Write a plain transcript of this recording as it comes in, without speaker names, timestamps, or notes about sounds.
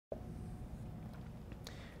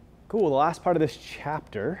Cool, the last part of this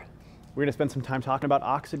chapter, we're gonna spend some time talking about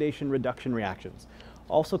oxidation reduction reactions,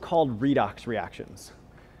 also called redox reactions.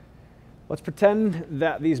 Let's pretend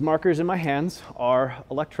that these markers in my hands are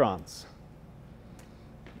electrons.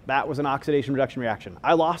 That was an oxidation reduction reaction.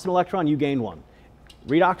 I lost an electron, you gained one.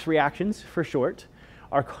 Redox reactions, for short,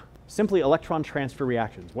 are simply electron transfer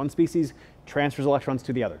reactions. One species transfers electrons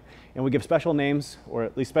to the other. And we give special names, or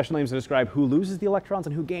at least special names to describe who loses the electrons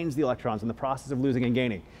and who gains the electrons in the process of losing and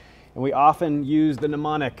gaining. And we often use the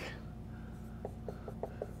mnemonic,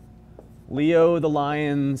 Leo the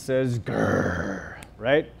lion says grrr,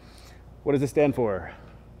 right? What does this stand for?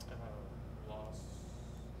 Loss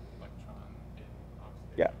electron in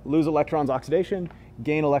oxidation. Yeah, lose electrons oxidation,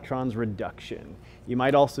 gain electrons reduction. You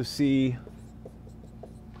might also see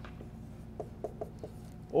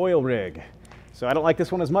oil rig. So I don't like this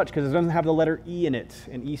one as much because it doesn't have the letter E in it,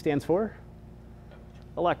 and E stands for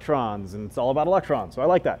electrons, and it's all about electrons, so I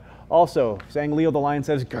like that. Also, saying Leo the lion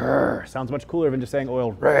says grrr sounds much cooler than just saying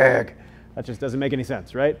oil rig. That just doesn't make any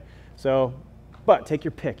sense, right? So, but take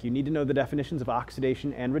your pick. You need to know the definitions of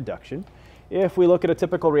oxidation and reduction. If we look at a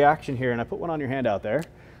typical reaction here, and I put one on your handout there,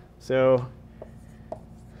 so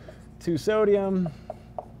 2 sodium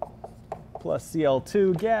plus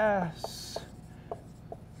Cl2 gas.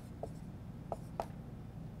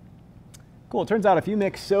 Cool, it turns out if you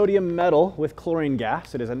mix sodium metal with chlorine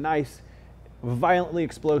gas, it is a nice, violently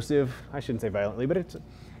explosive, I shouldn't say violently, but it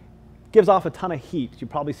gives off a ton of heat. You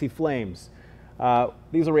probably see flames.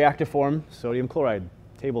 These will react to form sodium chloride,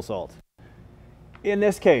 table salt. In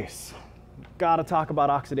this case, gotta talk about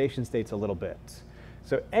oxidation states a little bit.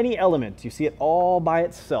 So any element, you see it all by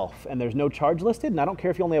itself, and there's no charge listed, and I don't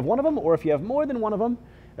care if you only have one of them or if you have more than one of them,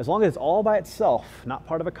 as long as it's all by itself, not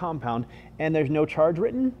part of a compound, and there's no charge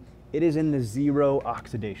written, it is in the zero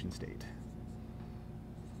oxidation state.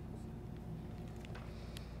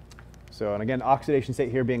 So, and again, oxidation state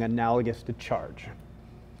here being analogous to charge.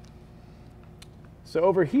 So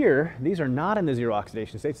over here, these are not in the zero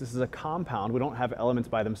oxidation states. This is a compound. We don't have elements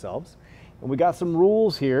by themselves. And we got some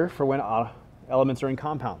rules here for when elements are in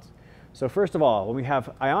compounds. So first of all, when we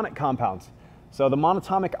have ionic compounds, so the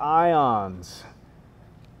monatomic ions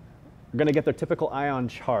are going to get their typical ion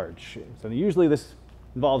charge. So usually this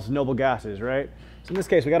involves noble gases, right? So in this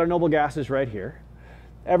case, we got our noble gases right here.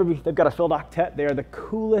 They've got a filled octet. They are the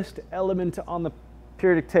coolest element on the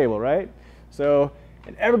periodic table, right? So,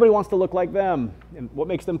 and everybody wants to look like them. And what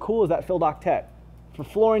makes them cool is that filled octet. For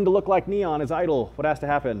fluorine to look like neon is idle. What has to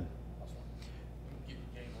happen?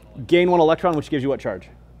 Gain one electron, which gives you what charge?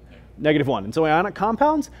 -1. And so ionic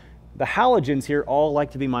compounds, the halogens here all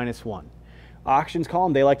like to be -1. Oxygen's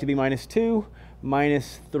column, they like to be -2,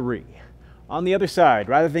 -3. On the other side,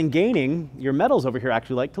 rather than gaining, your metals over here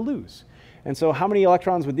actually like to lose. And so how many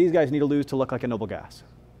electrons would these guys need to lose to look like a noble gas?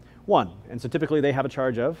 1. And so typically they have a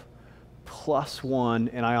charge of +1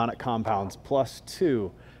 in ionic compounds,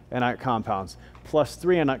 +2 in ionic compounds,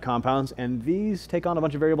 +3 in ionic compounds, and these take on a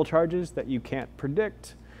bunch of variable charges that you can't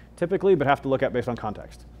predict typically, but have to look at based on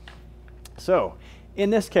context. So in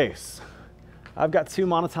this case, I've got 2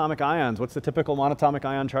 monatomic ions. What's the typical monatomic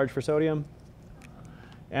ion charge for sodium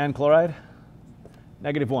and chloride?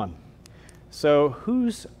 -1. So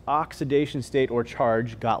whose oxidation state or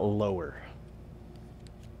charge got lower?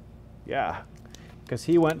 Yeah, because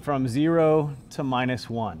he went from 0 to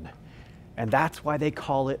 -1. And that's why they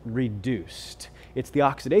call it reduced. It's the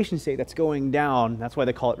oxidation state that's going down. That's why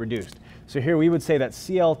they call it reduced. So here we would say that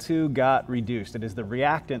Cl2 got reduced. It is the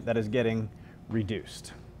reactant that is getting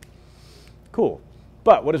reduced. Cool.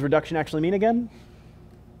 But what does reduction actually mean again?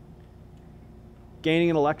 Gaining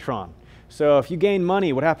an electron. So if you gain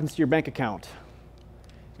money, what happens to your bank account?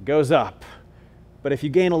 It goes up. But if you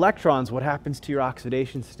gain electrons, what happens to your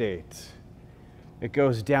oxidation state? It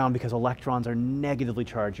goes down because electrons are negatively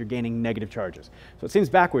charged. You're gaining negative charges. So it seems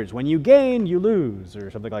backwards. When you gain, you lose, or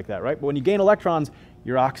something like that, right? But when you gain electrons,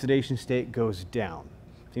 your oxidation state goes down.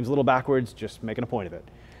 Seems a little backwards, just making a point of it.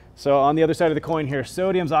 So on the other side of the coin here,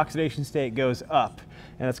 sodium's oxidation state goes up.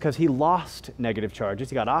 And that's because he lost negative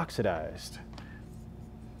charges. He got oxidized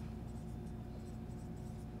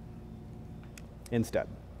instead.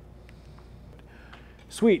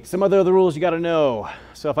 Sweet, some other rules you gotta know.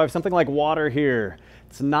 So if I have something like water here,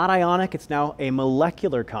 it's not ionic, it's now a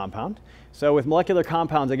molecular compound. So with molecular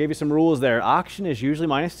compounds, I gave you some rules there. Oxygen is usually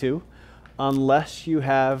 -2, unless you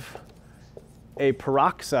have a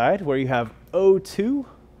peroxide where you have O2,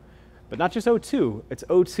 but not just O2, it's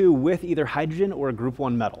O2 with either hydrogen or a group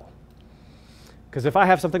 1 metal. Because if I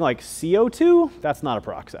have something like CO2, that's not a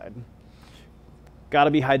peroxide.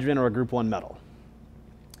 Gotta be hydrogen or a group 1 metal.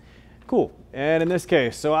 Cool, and in this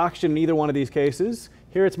case, so oxygen in either one of these cases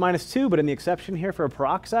Here it's -2, but in the exception here for a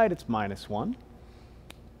peroxide, it's -1.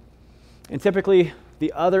 And typically,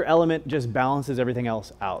 the other element just balances everything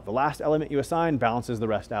else out. The last element you assign balances the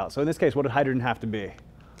rest out. So in this case, what did hydrogen have to be?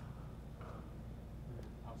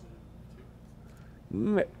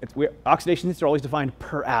 Oxidation states are always defined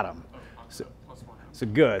per atom. So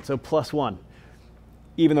good, so +1,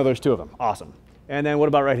 even though there's 2 of them. Awesome. And then what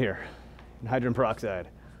about right here? Hydrogen peroxide,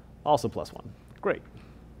 also +1. Great.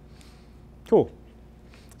 Cool.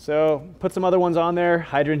 So put some other ones on there.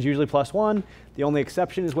 Hydrogen's usually +1. The only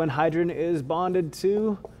exception is when hydrogen is bonded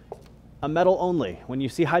to a metal only. When you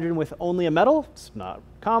see hydrogen with only a metal, it's not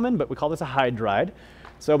common, but we call this a hydride.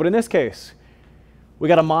 So, but in this case, we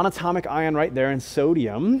got a monatomic ion right there in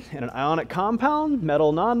sodium and an ionic compound,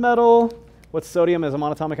 metal, non-metal. What's sodium as a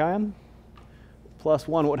monatomic ion?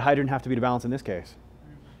 +1. What would hydrogen have to be to balance in this case?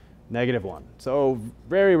 -1. So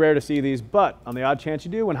very rare to see these, but on the odd chance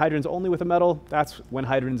you do, when hydrogen's only with a metal, that's when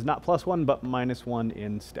hydrogen's not +1, but -1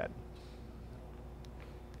 instead.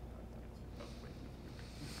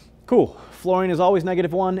 Cool. Fluorine is always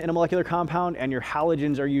 -1 in a molecular compound, and your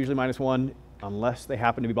halogens are usually -1 unless they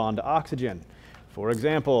happen to be bonded to oxygen. For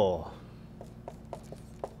example,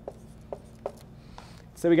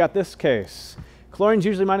 say we got this case. Chlorine's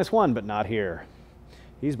usually -1, but not here.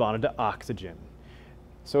 He's bonded to oxygen.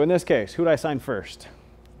 So in this case, who do I assign first?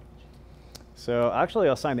 So actually,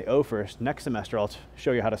 I'll assign the O first. Next semester, I'll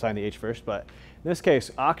show you how to assign the H first. But in this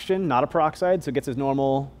case, oxygen, not a peroxide, so it gets his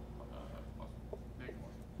normal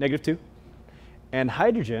 -2. And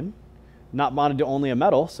hydrogen, not bonded to only a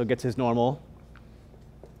metal, so it gets his normal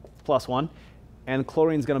 +1. And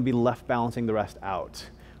chlorine's going to be left balancing the rest out.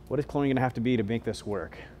 What is chlorine going to have to be to make this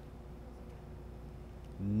work?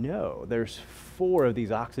 No, there's 4 of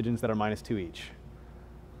these oxygens that are -2 each.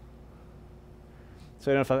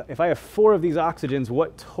 So if I have 4 of these oxygens,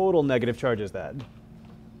 what total negative charge is that?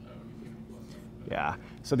 Yeah,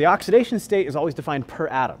 so the oxidation state is always defined per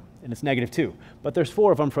atom, and it's -2. But there's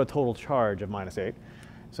 4 of them for a total charge of -8.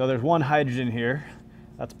 So there's 1 hydrogen here.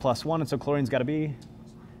 That's +1, and so chlorine's got to be,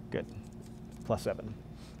 good, +7.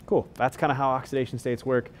 Cool, that's kind of how oxidation states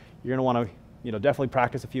work. You're going to want to definitely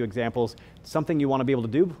practice a few examples. It's something you want to be able to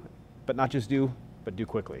do, but not just do, but do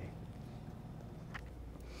quickly.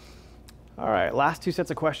 All right, last 2 sets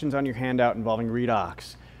of questions on your handout involving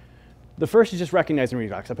redox. The first is just recognizing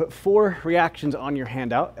redox. I put 4 reactions on your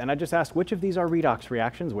handout, and I just asked which of these are redox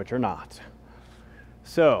reactions, which are not.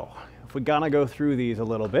 So if we're gonna go through these a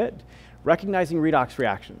little bit, recognizing redox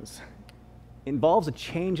reactions involves a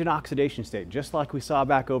change in oxidation state, just like we saw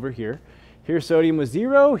back over here. Here sodium was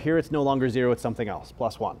 0, here it's no longer 0, it's something else,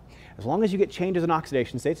 +1. As long as you get changes in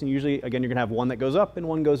oxidation states, and usually, again, you're gonna have one that goes up and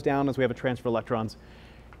one goes down as we have a transfer of electrons.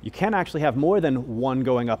 You can actually have more than one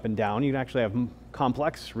going up and down. You can actually have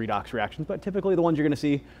complex redox reactions, but typically the ones you're going to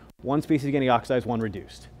see, one species getting oxidized, one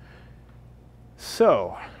reduced.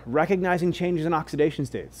 So, recognizing changes in oxidation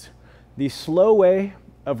states. The slow way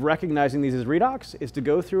of recognizing these as redox is to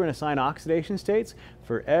go through and assign oxidation states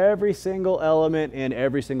for every single element in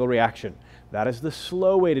every single reaction. That is the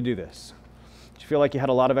slow way to do this. Do you feel like you had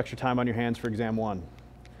a lot of extra time on your hands for exam 1?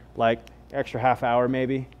 Like extra half hour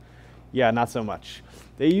maybe? Yeah, not so much.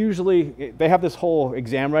 They have this whole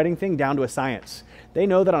exam writing thing down to a science. They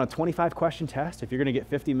know that on a 25 question test, if you're gonna get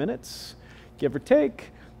 50 minutes, give or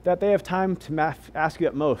take, that they have time to ask you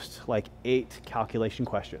at most like 8 calculation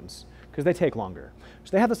questions, because they take longer.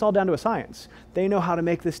 So they have this all down to a science. They know how to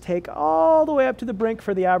make this take all the way up to the brink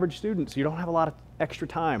for the average student, so you don't have a lot of extra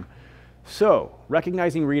time. So,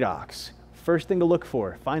 recognizing redox. First thing to look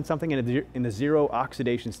for, find something in the 0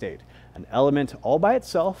 oxidation state. An element all by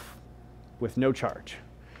itself with no charge.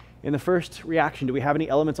 In the first reaction, do we have any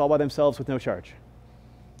elements all by themselves with no charge?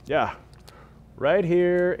 Yeah, right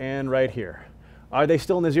here and right here. Are they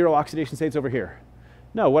still in the 0 oxidation states over here?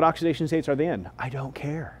 No, what oxidation states are they in? I don't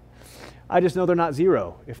care. I just know they're not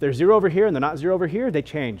 0. If they're 0 over here and they're not 0 over here, they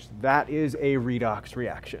changed. That is a redox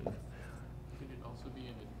reaction. Could it also be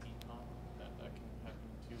in a decomp that can happen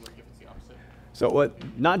too, like if it's the opposite? So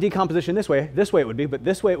what, not decomposition this way it would be, but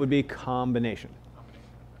this way it would be combination.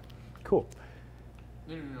 Cool.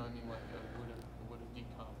 No, I mean, like, would a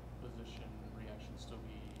decomposition reaction still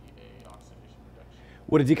be a oxidation reduction?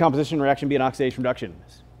 Would a decomposition reaction be an oxidation reduction?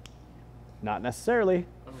 Not necessarily.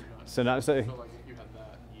 Oh, not So not necessarily. So, like, if you had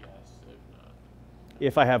that, yes. If not,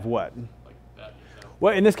 If I have what? like that, no.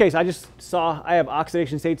 Well, in this case, I just saw I have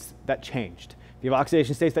oxidation states that changed. If you have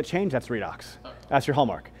oxidation states that change, that's redox. Oh. That's your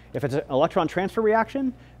hallmark. If it's an electron transfer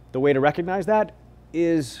reaction, the way to recognize that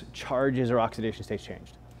is charges or oxidation states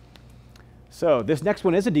changed. So this next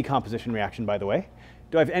one is a decomposition reaction, by the way.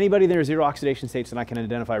 Do I have anybody near zero oxidation states that I can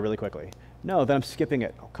identify really quickly? No, then I'm skipping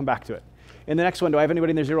it. I'll come back to it. In the next one, do I have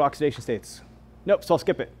anybody near zero oxidation states? Nope, so I'll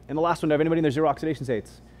skip it. In the last one, do I have anybody near zero oxidation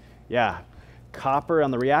states? Yeah. Copper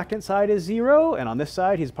on the reactant side is 0, and on this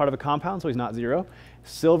side, he's part of a compound, so he's not 0.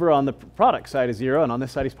 Silver on the product side is 0, and on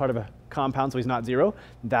this side, he's part of a compound, so he's not 0.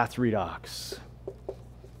 That's redox.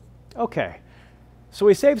 Okay, so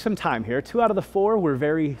we saved some time here. 2 out of the 4 were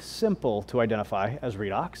very simple to identify as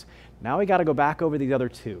redox. Now we got to go back over these other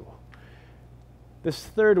 2. This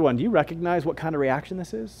third one, do you recognize what kind of reaction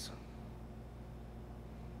this is?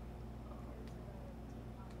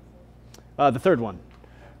 The third one.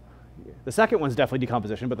 The second one's definitely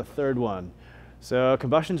decomposition, but the third one. So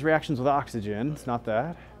combustion's reactions with oxygen, it's not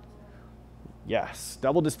that. Yes,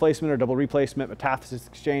 double displacement or double replacement, metathesis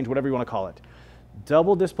exchange, whatever you want to call it.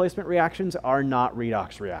 Double displacement reactions are not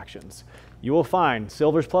redox reactions. You will find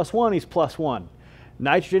silver's +1, he's +1.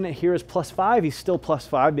 Nitrogen here is +5, he's still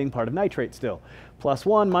 +5, being part of nitrate still.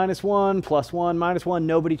 +1, -1, +1, -1,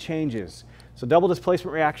 nobody changes. So double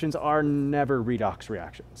displacement reactions are never redox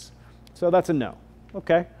reactions. So that's a no.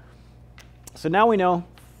 Okay. So now we know,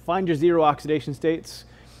 find your zero oxidation states.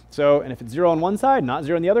 So, and if it's 0 on one side, not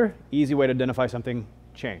 0 on the other, easy way to identify something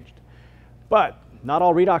changed. But not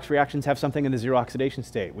all redox reactions have something in the zero oxidation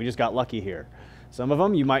state. We just got lucky here. Some of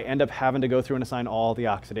them, you might end up having to go through and assign all the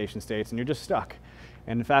oxidation states, and you're just stuck.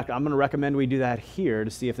 And in fact, I'm going to recommend we do that here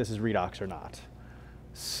to see if this is redox or not.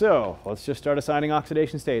 So let's just start assigning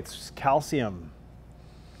oxidation states. Calcium.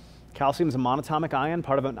 Calcium is a monatomic ion,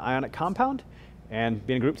 part of an ionic compound, and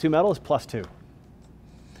being a group 2 metal is +2.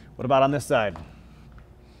 What about on this side?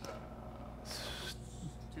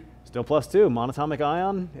 Still +2, monatomic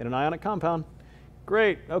ion in an ionic compound.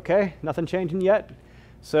 Great, okay, nothing changing yet.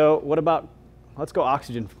 So what about, let's go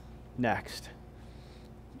oxygen next.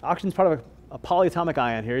 Oxygen's part of a polyatomic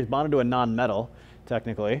ion here. He's bonded to a non-metal,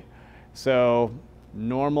 technically. So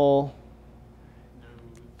normal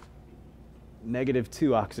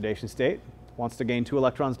 -2 oxidation state. Wants to gain 2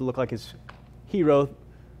 electrons to look like his hero,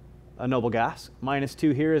 a noble gas.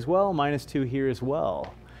 -2 here as well, -2 here as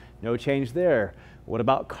well. No change there. What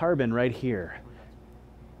about carbon right here?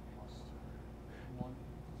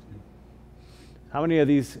 How many of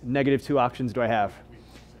these -2 oxygens do I have?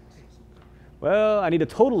 Well, I need a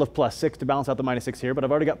total of +6 to balance out the -6 here, but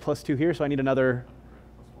I've already got +2 here, so I need another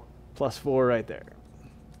 +4 right there.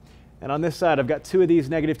 And on this side, I've got 2 of these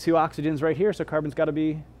 -2 oxygens right here, so carbon's got to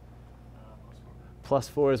be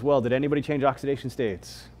 +4 as well. Did anybody change oxidation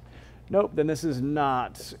states? Nope, then this is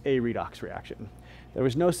not a redox reaction. There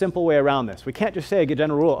was no simple way around this. We can't just say a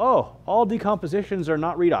general rule, oh, all decompositions are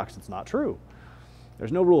not redox. It's not true.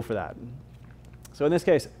 There's no rule for that. So in this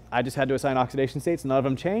case, I just had to assign oxidation states. None of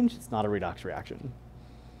them changed. It's not a redox reaction.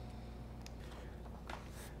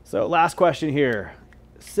 So last question here,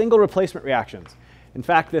 single replacement reactions. In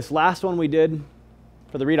fact, this last one we did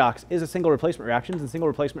for the redox is a single replacement reaction, and single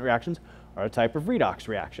replacement reactions are a type of redox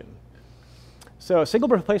reaction. So single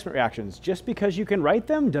replacement reactions, just because you can write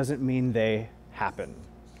them doesn't mean they happen.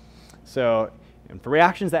 So and for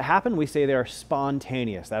reactions that happen, we say they are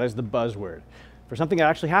spontaneous. That is the buzzword. For something that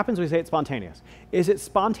actually happens, we say it's spontaneous. Is it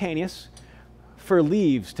spontaneous for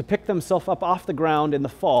leaves to pick themselves up off the ground in the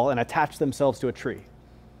fall and attach themselves to a tree?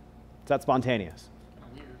 Is that spontaneous?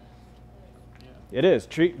 It is.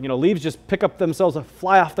 Leaves just pick up themselves,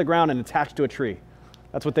 fly off the ground and attach to a tree.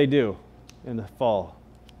 That's what they do in the fall.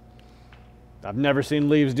 I've never seen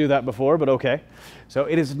leaves do that before, but okay. So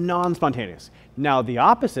it is non-spontaneous. Now the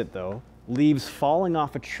opposite though, leaves falling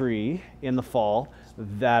off a tree in the fall,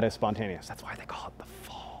 that is spontaneous. That's why they call it the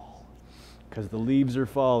fall, because the leaves are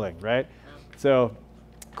falling, right? So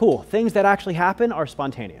cool, things that actually happen are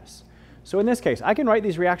spontaneous. So in this case, I can write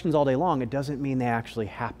these reactions all day long. It doesn't mean they actually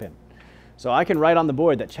happen. So I can write on the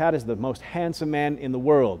board that Chad is the most handsome man in the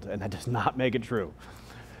world, and that does not make it true.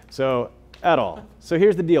 So at all. So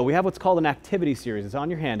here's the deal. We have what's called an activity series. It's on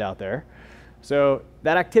your handout there. So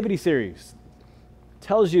that activity series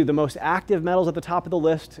tells you the most active metals at the top of the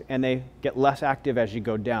list, and they get less active as you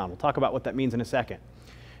go down. We'll talk about what that means in a second.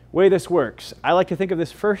 The way this works, I like to think of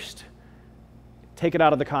this first, take it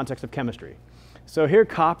out of the context of chemistry. So here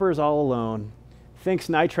copper is all alone, thinks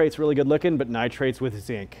nitrate's really good looking, but nitrate's with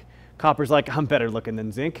zinc. Copper's like, I'm better looking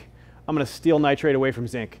than zinc. I'm going to steal nitrate away from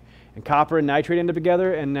zinc. And copper and nitrate end up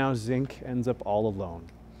together, and now zinc ends up all alone.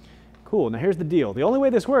 Cool, now here's the deal. The only way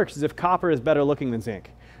this works is if copper is better looking than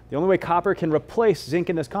zinc. The only way copper can replace zinc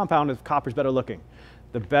in this compound is if copper's better looking.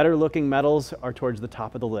 The better looking metals are towards the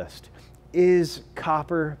top of the list. Is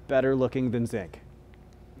copper better looking than zinc?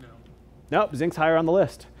 No. Nope, zinc's higher on the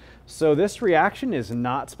list. So this reaction is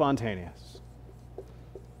not spontaneous.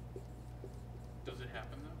 Does it happen?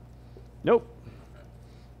 Nope,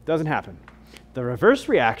 doesn't happen. The reverse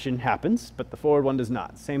reaction happens, but the forward one does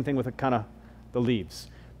not. Same thing with the leaves.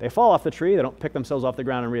 They fall off the tree, they don't pick themselves off the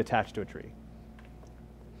ground and reattach to a tree.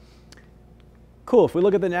 Cool, if we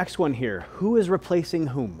look at the next one here, who is replacing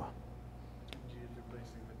whom? Mg is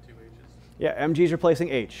replacing the two H's. Yeah, Mg is replacing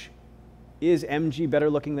H. Is Mg better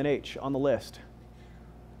looking than H on the list?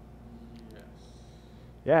 Yes.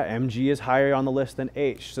 Yeah, Mg is higher on the list than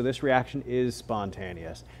H, so this reaction is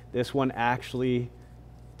spontaneous. This one actually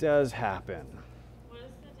does happen. What is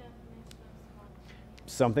the definition of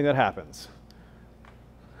spontaneous? Something that happens.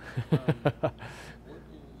 What is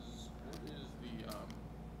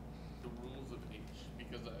the rules of H?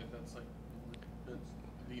 Because that's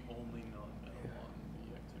the only non-metal on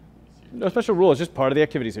the activity series. No special rule, it's just part of the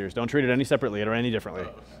activity series. Don't treat it any separately or any differently. Oh,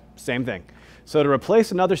 okay. Same thing. So to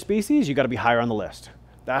replace another species, you got to be higher on the list.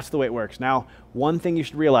 That's the way it works. Now, one thing you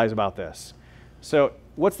should realize about this. So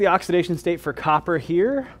what's the oxidation state for copper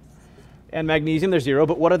here? And magnesium, they're 0,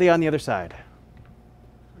 but what are they on the other side?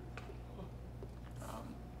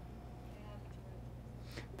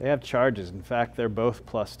 They have charges. In fact, they're both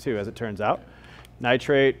 +2, as it turns out.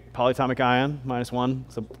 Nitrate, polyatomic ion, -1,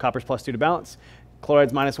 so copper's +2 to balance.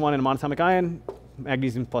 Chloride's -1 and a monatomic ion,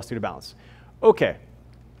 magnesium +2 to balance. Okay,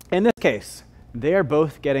 in this case, they are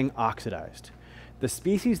both getting oxidized. The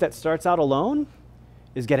species that starts out alone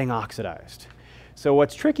is getting oxidized. So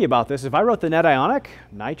what's tricky about this, if I wrote the net ionic,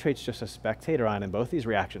 nitrate's just a spectator ion in both these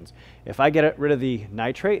reactions. If I get rid of the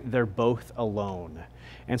nitrate, they're both alone.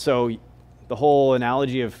 And so the whole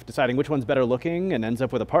analogy of deciding which one's better looking and ends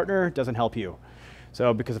up with a partner doesn't help you.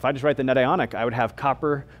 So because if I just write the net ionic, I would have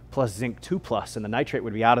copper plus zinc 2+, and the nitrate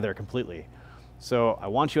would be out of there completely. So I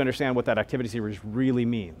want you to understand what that activity series really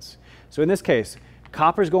means. So in this case,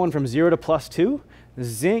 copper's going from 0 to +2.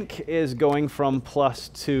 Zinc is going from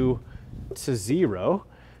 +2 to 0.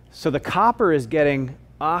 So the copper is getting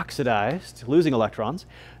oxidized, losing electrons.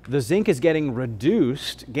 The zinc is getting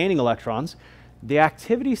reduced, gaining electrons. The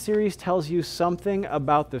activity series tells you something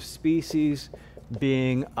about the species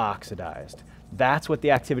being oxidized. That's what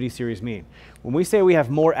the activity series mean. When we say we have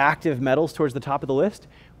more active metals towards the top of the list,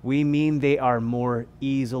 we mean they are more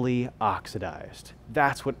easily oxidized.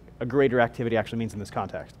 That's what a greater activity actually means in this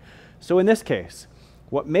context. So in this case,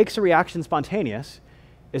 what makes a reaction spontaneous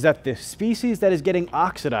is that the species that is getting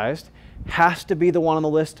oxidized has to be the one on the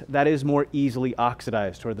list that is more easily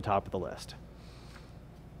oxidized toward the top of the list.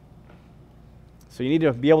 So you need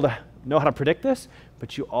to be able to know how to predict this,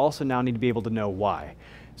 but you also now need to be able to know why.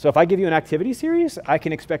 So if I give you an activity series, I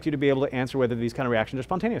can expect you to be able to answer whether these kind of reactions are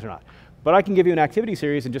spontaneous or not. But I can give you an activity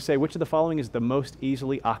series and just say which of the following is the most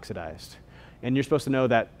easily oxidized. And you're supposed to know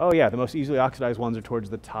that, oh yeah, the most easily oxidized ones are towards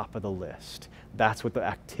the top of the list. That's what the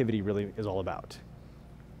activity really is all about.